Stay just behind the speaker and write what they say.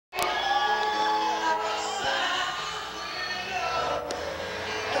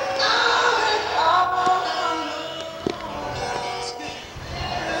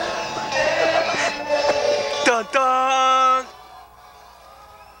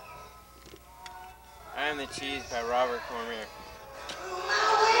I'm the Cheese by Robert Cormier.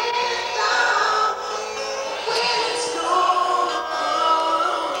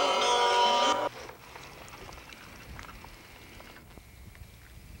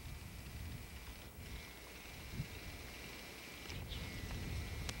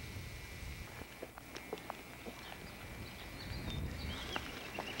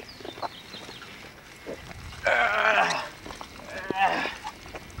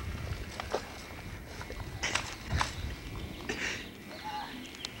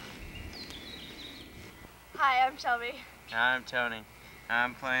 Hi, I'm Shelby. I'm Tony.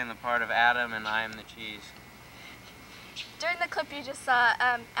 I'm playing the part of Adam and I am the Cheese. During the clip you just saw,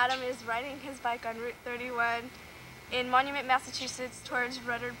 Adam is riding his bike on Route 31 in Monument, Massachusetts towards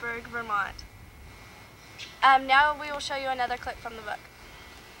Rutherford, Vermont. Now we will show you another clip from the book.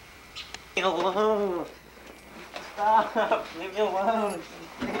 Leave me alone. Stop. Leave me alone.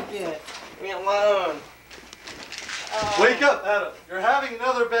 Take it. Leave me alone. Wake up, Adam. You're having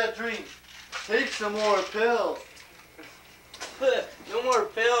another bad dream. Take some more pills. No more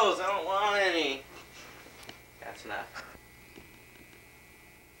pills. I don't want any. That's enough.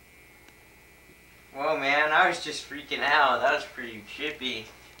 Whoa, man. I was just freaking out. That was pretty trippy.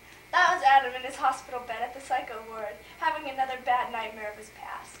 That was Adam in his hospital bed at the psycho ward, having another bad nightmare of his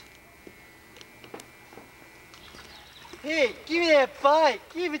past. Hey, give me that bike.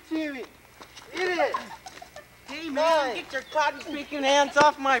 Give it to me. Give it. Hey, man, get your cotton-picking hands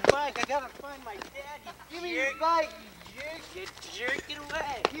off my bike. I gotta find my dad. Give me your bike, you jerk. Get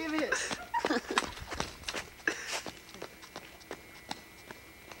away. Give it.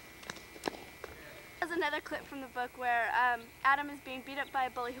 There's another clip from the book where Adam is being beat up by a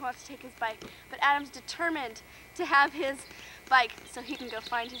bully who wants to take his bike, but Adam's determined to have his bike so he can go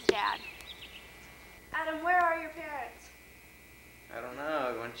find his dad. Adam, where are your parents? I don't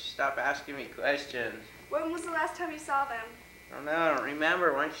know. Why don't you stop asking me questions? When was the last time you saw them? I don't know. I don't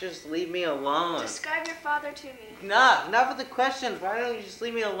remember. Why don't you just leave me alone? Describe your father to me. Enough with the questions. Why don't you just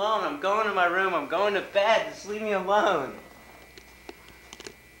leave me alone? I'm going to my room. I'm going to bed. Just leave me alone.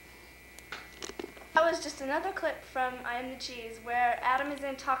 That was just another clip from I Am the Cheese, where Adam is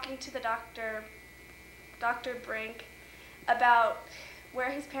in talking to the doctor, Dr. Brink, about where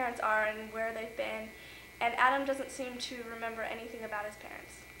his parents are and where they've been, and Adam doesn't seem to remember anything about his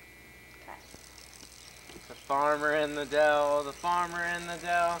parents. Okay. The farmer in the dell, the farmer in the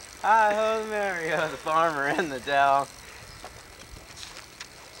dell, hi-ho Mario, the farmer in the dell.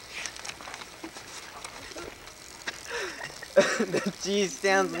 The cheese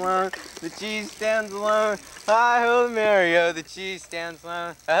stands alone, the cheese stands alone, hi-ho Mario, the cheese stands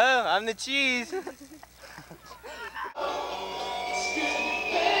alone. Oh, I'm the cheese.